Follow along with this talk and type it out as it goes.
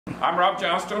I'm Rob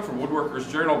Johnstone from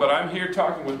Woodworkers Journal, but I'm here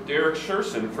talking with Derek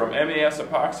Scherson from MAS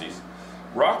Epoxies.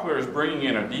 Rockler is bringing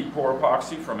in a Deep Pour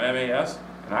Epoxy from MAS,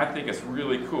 and I think it's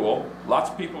really cool. Lots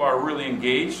of people are really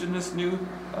engaged in this new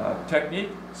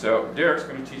technique, so Derek's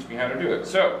going to teach me how to do it.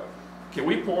 So, can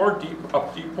we pour deep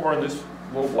pour in this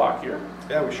little block here?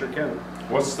 Yeah, we sure can.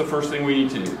 What's the first thing we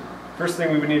need to do? First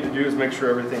thing we would need to do is make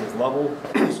sure everything is level,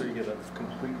 so you get a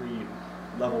completely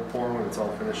level pour when it's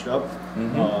all finished up.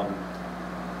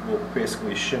 We'll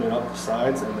basically shim it up the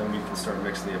sides, and then we can start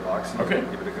mixing the epoxy. Okay.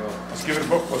 Give it a go. Let's give it a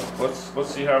go. Let's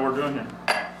see how we're doing here.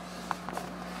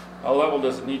 How level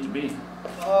does it need to be?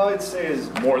 I'd say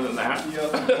is more than that.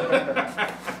 Yep.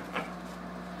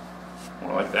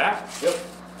 More like that. Yep.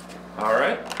 All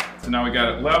right. So now we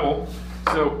got it level.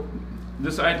 So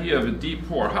this idea of a deep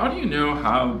pour, how do you know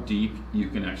how deep you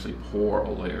can actually pour a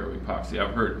layer of epoxy?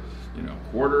 I've heard, you know,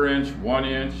 1/4 inch, 1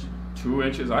 inch, 2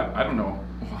 inches. I don't know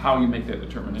how you make that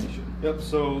determination. Yep,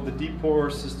 so the deep pour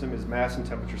system is mass and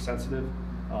temperature sensitive.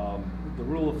 The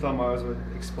rule of thumb I always would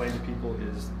explain to people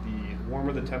is the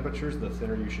warmer the temperatures, the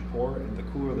thinner you should pour, and the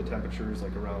cooler the temperatures,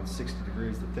 like around 60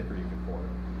 degrees, the thicker you can pour.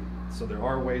 So there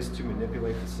are ways to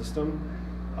manipulate the system.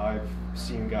 I've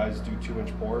seen guys do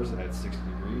 2-inch pours at 60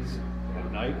 degrees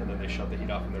at night, and then they shut the heat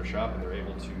off in their shop and they're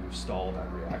able to stall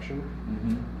that reaction.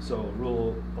 So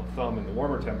rule of thumb in the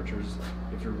warmer temperatures,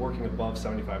 if you're working above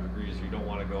 75 degrees, you don't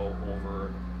want to go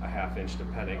over a 1/2 inch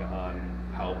depending on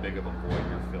how big of a void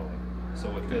you're filling. So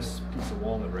with this piece of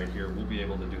walnut right here, we'll be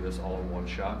able to do this all in one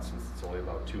shot since it's only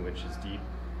about 2 inches deep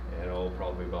and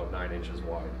probably about 9 inches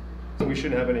wide. So we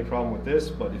shouldn't have any problem with this,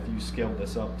 but if you scale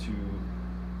this up to,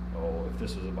 if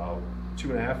this was about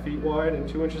 2.5 feet wide and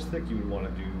 2 inches thick, you would want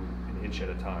to do an inch at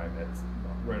a time at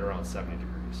right around 70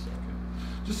 degrees. So. Okay.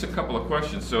 Just a couple of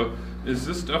questions. So is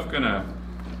this stuff gonna,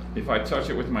 if I touch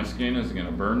it with my skin, is it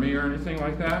gonna burn me or anything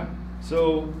like that?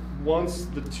 So once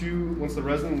the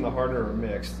resin and the hardener are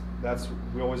mixed,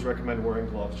 we always recommend wearing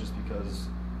gloves just because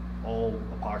all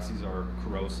epoxies are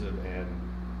corrosive and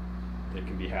they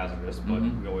can be hazardous, but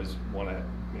we always want to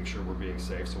make sure we're being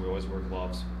safe, so we always wear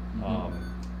gloves.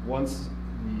 Once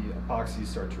the epoxies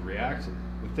start to react,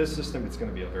 with this system it's going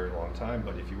to be a very long time,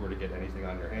 but if you were to get anything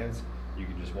on your hands, you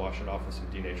can just wash it off with some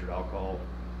denatured alcohol,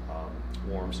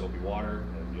 warm soapy water,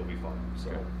 and you'll be fine.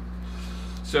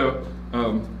 So,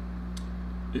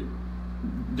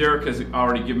 Derek has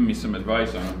already given me some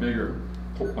advice on a bigger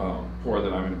pour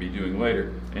that I'm going to be doing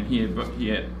later, and he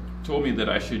had told me that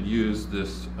I should use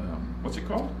this, what's it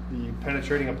called? The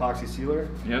penetrating epoxy sealer.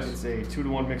 Yes. It's a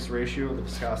 2-to-1 mixed ratio. The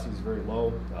viscosity is very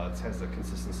low. It has the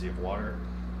consistency of water.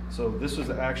 So this was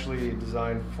actually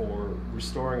designed for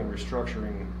restoring and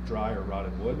restructuring dry or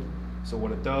rotted wood. So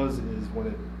what it does is when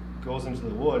it goes into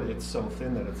the wood, it's so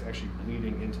thin that it's actually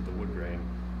bleeding into the wood grain.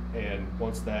 And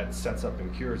once that sets up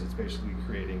and cures, it's basically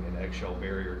creating an eggshell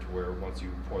barrier to where once you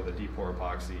pour the deep pour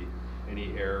epoxy,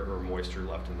 any air or moisture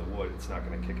left in the wood, it's not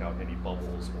going to kick out any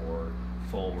bubbles or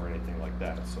foam or anything like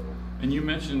that. So. And you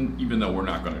mentioned, even though we're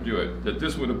not going to do it, that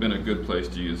this would have been a good place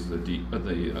to use the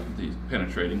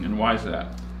penetrating, and why is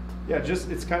that? Yeah,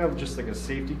 it's kind of just like a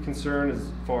safety concern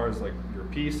as far as like your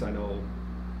piece. I know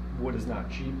wood is not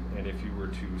cheap, and if you were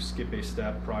to skip a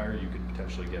step prior, you could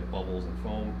potentially get bubbles and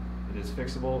foam. It is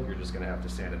fixable. You're just going to have to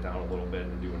sand it down a little bit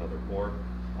and do another pour.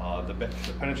 The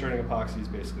penetrating epoxy is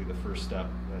basically the first step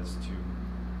as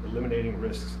to eliminating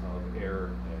risks of air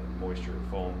and moisture and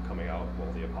foam coming out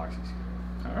while the epoxy's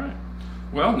here. All right.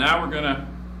 Well, now we're going to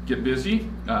get busy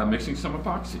mixing some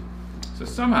epoxy. So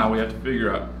somehow we have to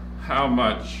figure out how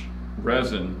much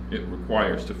resin it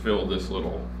requires to fill this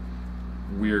little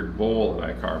weird bowl that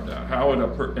I carved out. How would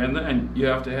and then you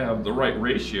have to have the right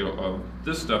ratio of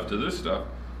this stuff to this stuff.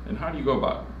 And how do you go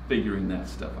about figuring that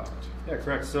stuff out? Yeah,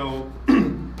 correct. So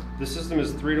the system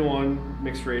is 3-to-1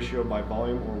 mixed ratio by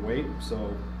volume or weight.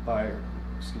 So by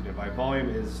volume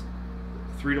is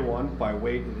 3-to-1. By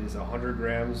weight, it is 100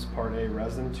 grams part A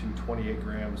resin to 28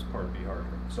 grams part B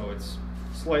hardener. So it's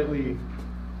slightly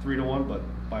 3-to-1, but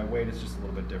by weight it's just a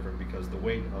little bit different because the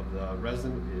weight of the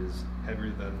resin is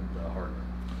heavier than the hardener.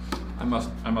 I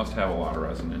must have a lot of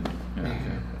resin in me. Yeah,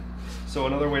 okay. So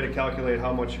another way to calculate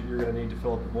how much you're going to need to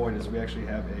fill up the void is we actually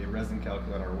have a resin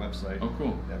calculator on our website. Oh,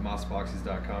 cool. At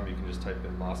masepoxys.com. You can just type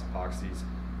in MAS Epoxy's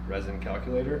resin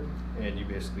calculator, and you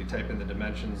basically type in the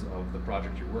dimensions of the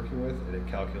project you're working with, and it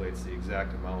calculates the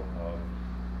exact amount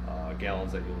of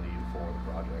gallons that you'll need for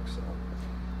the project. So.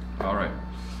 All right.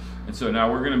 And so now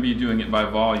we're going to be doing it by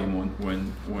volume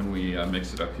when we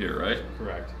mix it up here, right?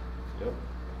 Correct. Yep.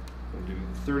 We'll do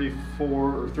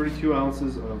 34 or 32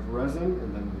 ounces of resin,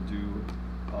 and then we'll do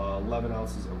 11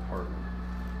 ounces of hardener.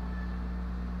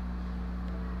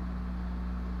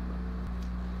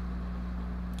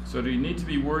 So do you need to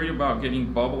be worried about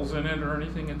getting bubbles in it or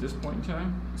anything at this point in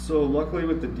time? So luckily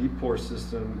with the deep pour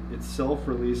system, it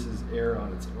self-releases air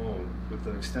on its own. With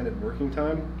the extended working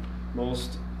time,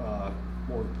 most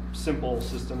more simple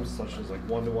systems such as like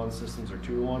 1-to-1 systems or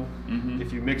 2-to-1,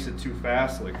 if you mix it too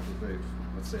fast, like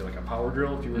let's say like a power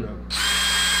drill, if you were to,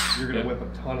 you're going to whip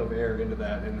a ton of air into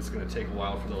that, and it's going to take a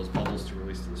while for those bubbles to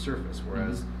release to the surface.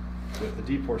 Whereas with the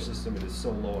deep pour system, it is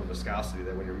so low in viscosity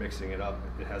that when you're mixing it up,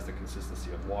 it has the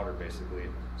consistency of water basically.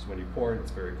 So when you pour it,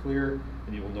 it's very clear,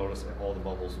 and you will notice that all the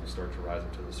bubbles will start to rise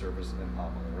up to the surface and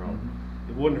pop on their own.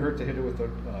 It wouldn't hurt to hit it with a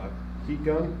heat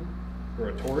gun or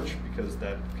a torch, because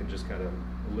that can just kind of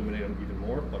eliminate them even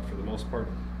more. But for the most part,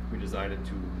 we designed it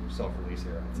to self-release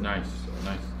air. Nice,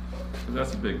 nice. So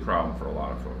that's a big problem for a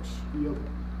lot of folks. Yep.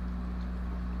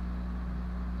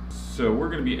 So we're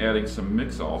going to be adding some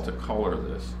Mixol to color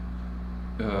this.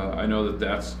 I know that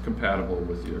that's compatible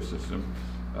with your system.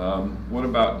 What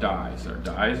about dyes? Are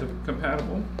dyes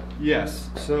compatible? Yes.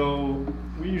 So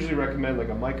we usually recommend like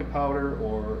a mica powder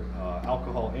or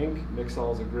alcohol ink.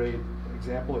 Mixol is a great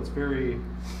example. It's very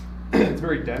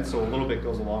dense, so a little bit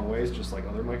goes a long ways, just like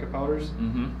other mica powders.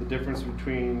 The difference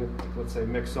between, let's say,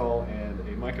 Mixol and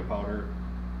a mica powder,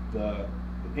 the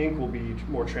ink will be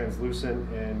more translucent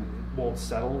and it won't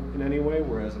settle in any way,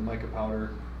 whereas a mica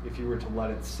powder, if you were to let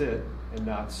it sit and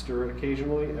not stir it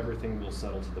occasionally, everything will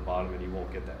settle to the bottom and you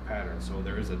won't get that pattern. So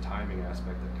there is a timing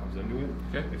aspect that comes into it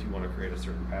if you want to create a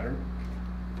certain pattern.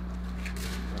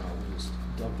 We'll just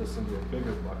dump this into a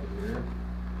bigger bucket here.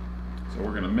 So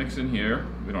we're going to mix in here.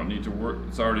 We don't need to work,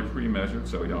 it's already pre-measured,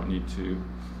 so we don't need to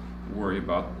worry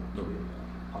about the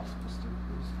possible stick,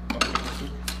 please.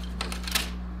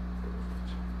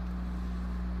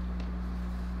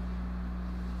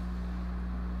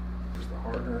 There's the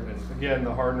hardener, and again,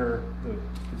 the hardener,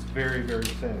 it's very, very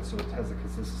thin, so it has the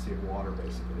consistency of water,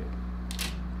 basically.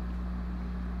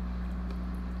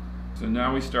 So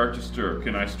now we start to stir.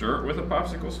 Can I stir it with a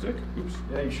popsicle stick? Oops.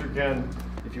 Yeah, you sure can.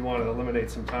 If you want to eliminate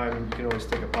some time, you can always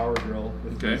take a power drill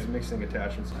with these mixing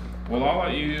attachments. Well, I'll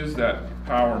let you use that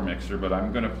power mixer, but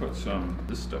I'm going to put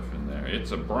this stuff in there.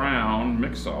 It's a brown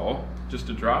Mixol, just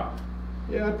a drop.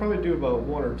 Yeah, I'd probably do about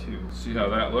 1 or 2. See how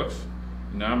that looks?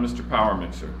 Now Mr. Power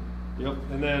Mixer. Yep,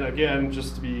 and then again,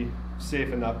 just to be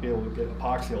safe and not be able to get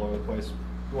epoxy all over the place,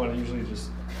 you want to usually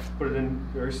just put it in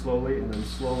very slowly and then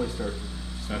slowly start to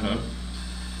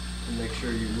and make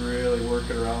sure you really work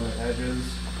it around the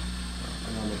edges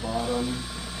and on the bottom.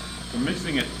 So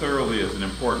mixing it thoroughly is an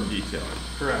important detail.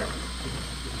 Correct.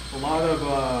 A lot of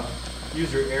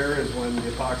user error is when the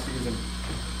epoxy isn't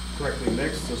correctly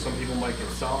mixed, so some people might get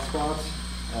soft spots.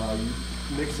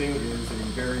 Mixing is a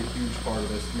very huge part of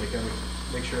this to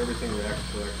make sure everything reacts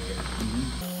correctly.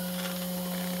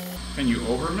 Can you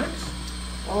overmix?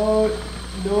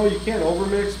 No, you can't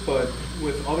overmix, but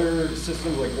with other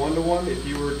systems like 1-to-1, if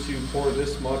you were to pour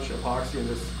this much epoxy in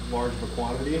this large of a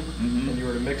quantity and you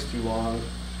were to mix too long,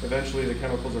 eventually the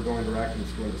chemicals are going to react and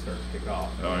it's going to start to kick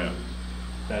off. Oh yeah.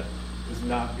 That is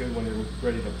not good when you're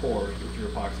ready to pour if your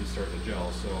epoxy starts to gel.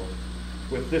 So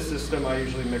with this system, I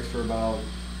usually mix for about,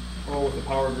 with the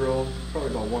power drill, probably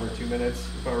about 1 or 2 minutes.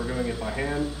 If I were doing it by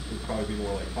hand, it would probably be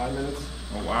more like 5 minutes.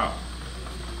 Oh wow.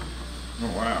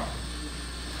 Oh wow.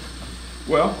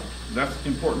 Well, that's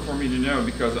important for me to know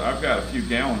because I've got a few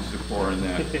gallons to pour in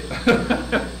that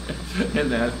in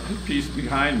that piece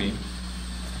behind me.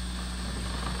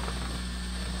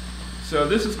 So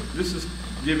this is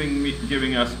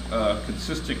giving us a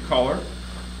consistent color.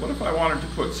 What if I wanted to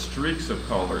put streaks of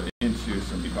color into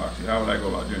some epoxy? How would I go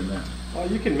about doing that?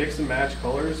 You can mix and match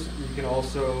colors. You can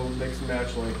also mix and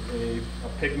match like a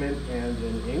pigment and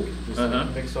an ink.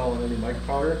 Just mix all in any mica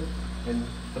powder. And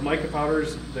the mica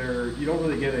powders, you don't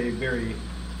really get a very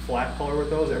flat color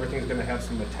with those. Everything's going to have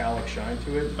some metallic shine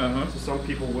to it. So some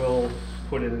people will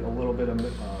put in a little bit of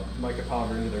mica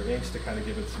powder into their inks to kind of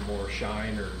give it some more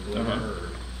shine or glimmer or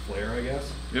flair, I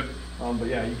guess. Yep. But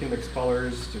yeah, you can mix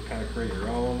colors to kind of create your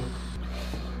own.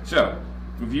 So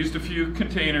we've used a few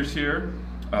containers here.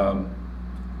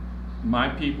 My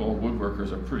people,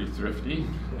 woodworkers, are pretty thrifty,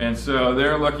 and so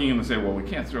they're looking and they say, well, we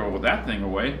can't throw that thing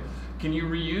away. Can you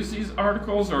reuse these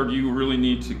articles, or do you really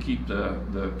need to keep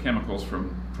the chemicals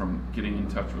from getting in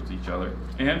touch with each other?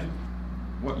 And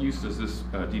what use does this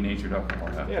denatured alcohol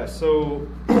have? Yeah, so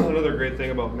another great thing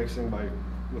about mixing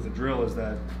with a drill is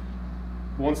that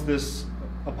once this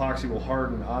epoxy will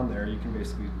harden on there, you can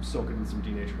basically soak it in some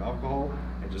denatured alcohol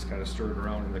and just kind of stir it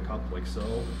around in the cup like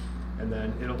so. And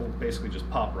then it'll basically just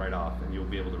pop right off and you'll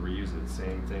be able to reuse it.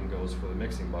 Same thing goes for the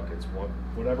mixing buckets.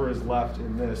 Whatever is left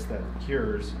in this that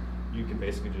cures, you can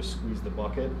basically just squeeze the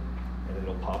bucket and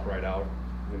it'll pop right out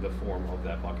in the form of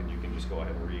that bucket, you can just go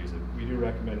ahead and reuse it. We do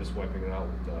recommend just wiping it out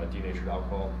with denatured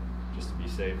alcohol, just to be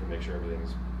safe and make sure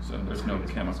everything's... So there's no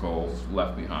chemicals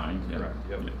left behind. Yeah. Correct,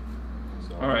 yep. Yeah.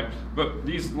 So, all right, but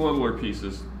these littler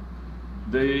pieces,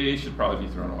 they should probably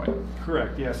be thrown away.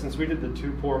 correct, yeah. Since we did the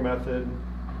 2-pour method,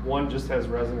 one just has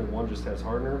resin and one just has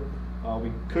hardener.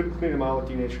 We could clean them out with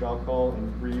denatured alcohol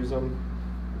and reuse them.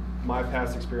 My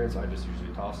past experience, I just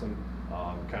usually toss them.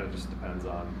 Kind of just depends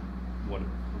on what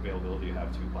availability you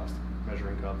have to plastic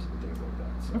measuring cups and things like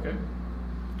that. So, Okay,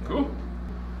 yeah. cool.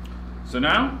 So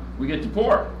now we get to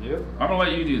pour. Yep. I'm gonna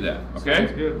let you do that, okay?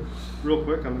 Sounds good. Real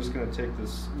quick, I'm just gonna take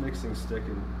this mixing stick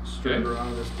and stir it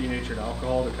around this denatured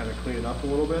alcohol to kind of clean it up a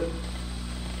little bit.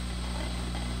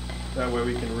 That way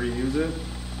we can reuse it.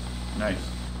 Nice.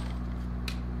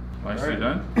 Nicely All right.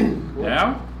 done. Cool.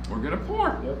 Now we're gonna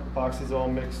pour. Yep, epoxy's all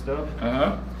mixed up.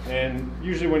 Uh-huh. And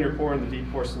usually when you're pouring the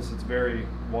deep pour, since it's very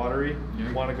watery, Yeah.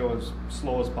 you want to go as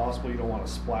slow as possible. You don't want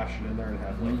to splash it in there and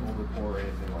have like over pour or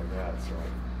anything like that. So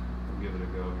we'll give it a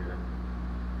go here.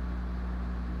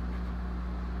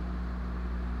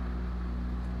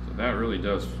 So that really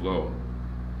does flow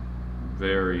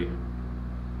very,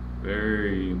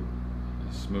 very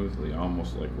smoothly,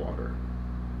 almost like water.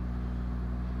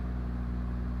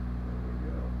 There we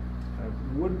go.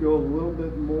 I would go a little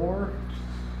bit more.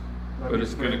 But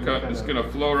it's gonna cut. It's gonna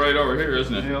flow right over here,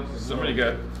 isn't it? Yep. Somebody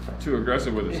got too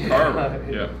aggressive with his carver.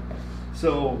 Yeah.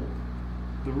 So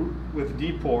with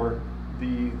deep pour,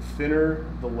 the thinner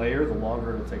the layer, the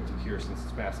longer it'll take to cure, since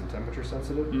it's mass and temperature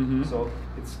sensitive. Mhm. So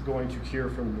it's going to cure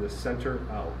from the center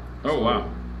out. Oh, So wow.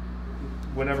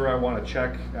 Whenever I want to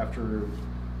check after,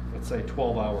 let's say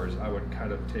 12 hours, I would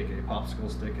kind of take a popsicle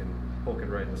stick and poke it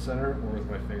right in the center, or with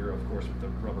my finger, of course, with the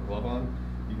rubber glove on.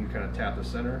 You can kind of tap the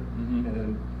center, Mhm. and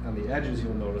then on the edges,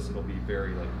 you'll notice it'll be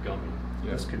very like gummy.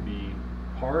 Yeah. This could be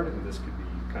hard, and this could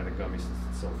be kind of gummy since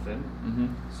it's so thin. Mm-hmm.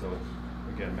 So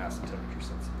again, mass and temperature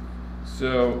sensitive.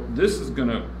 So this is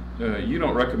gonna. You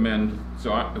don't recommend.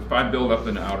 So if I build up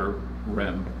an outer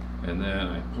rim and then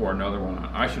I pour another one on,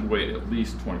 I should wait at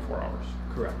least 24 hours.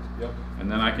 Correct. Yep. And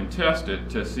then I can test it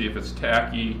to see if it's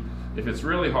tacky. If it's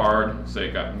really hard, say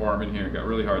it got warm in here, it got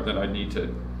really hard, then I need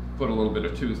to put a little bit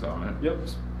of tooth on it. Yep.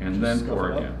 And Just then scuff pour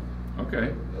it up. again. Okay.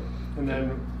 Yep. And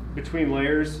then between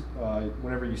layers,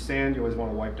 whenever you sand, you always want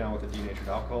to wipe down with the denatured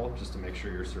alcohol just to make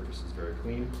sure your surface is very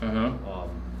clean. Uh-huh.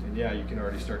 And yeah, you can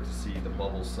already start to see the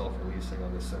bubbles self-releasing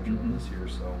on the center of this here.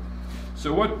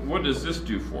 So what does this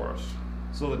do for us?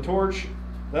 So the torch,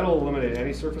 that'll eliminate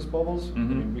any surface bubbles. I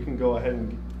mean, we can go ahead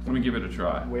and Let me give it a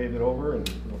try. wave it over and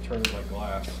it'll turn it like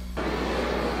glass.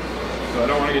 So I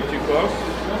don't want to get too close.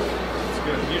 It's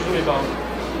good. Usually about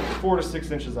 4 to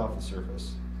 6 inches off the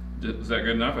surface. Is that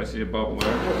good enough? I see a bubble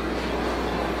there.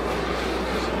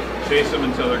 Chase them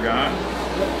until they're gone.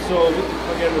 Yep. So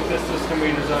again, with this system,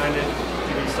 we designed it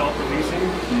to be self-releasing.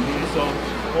 So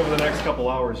over the next couple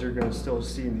hours, you're going to still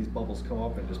see these bubbles come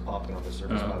up and just popping on the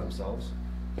surface by themselves.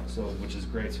 So, which is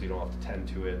great, so you don't have to tend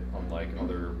to it, unlike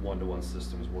other one-to-one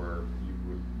systems where you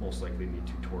would most likely need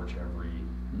to torch every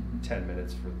 10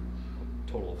 minutes for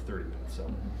a total of 30 minutes. So,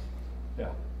 yeah,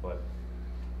 but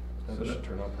that should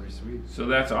turn out pretty sweet. So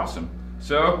that's awesome.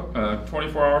 So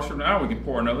 24 hours from now, we can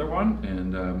pour another one,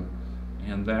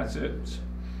 and that's it.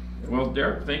 Well,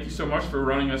 Derek, thank you so much for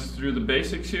running us through the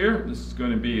basics here. This is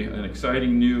going to be an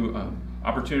exciting new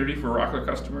opportunity for Rockler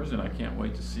customers, and I can't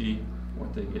wait to see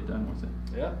what they get done with it.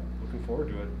 Yeah, looking forward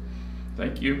to it.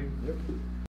 Thank you. Yep.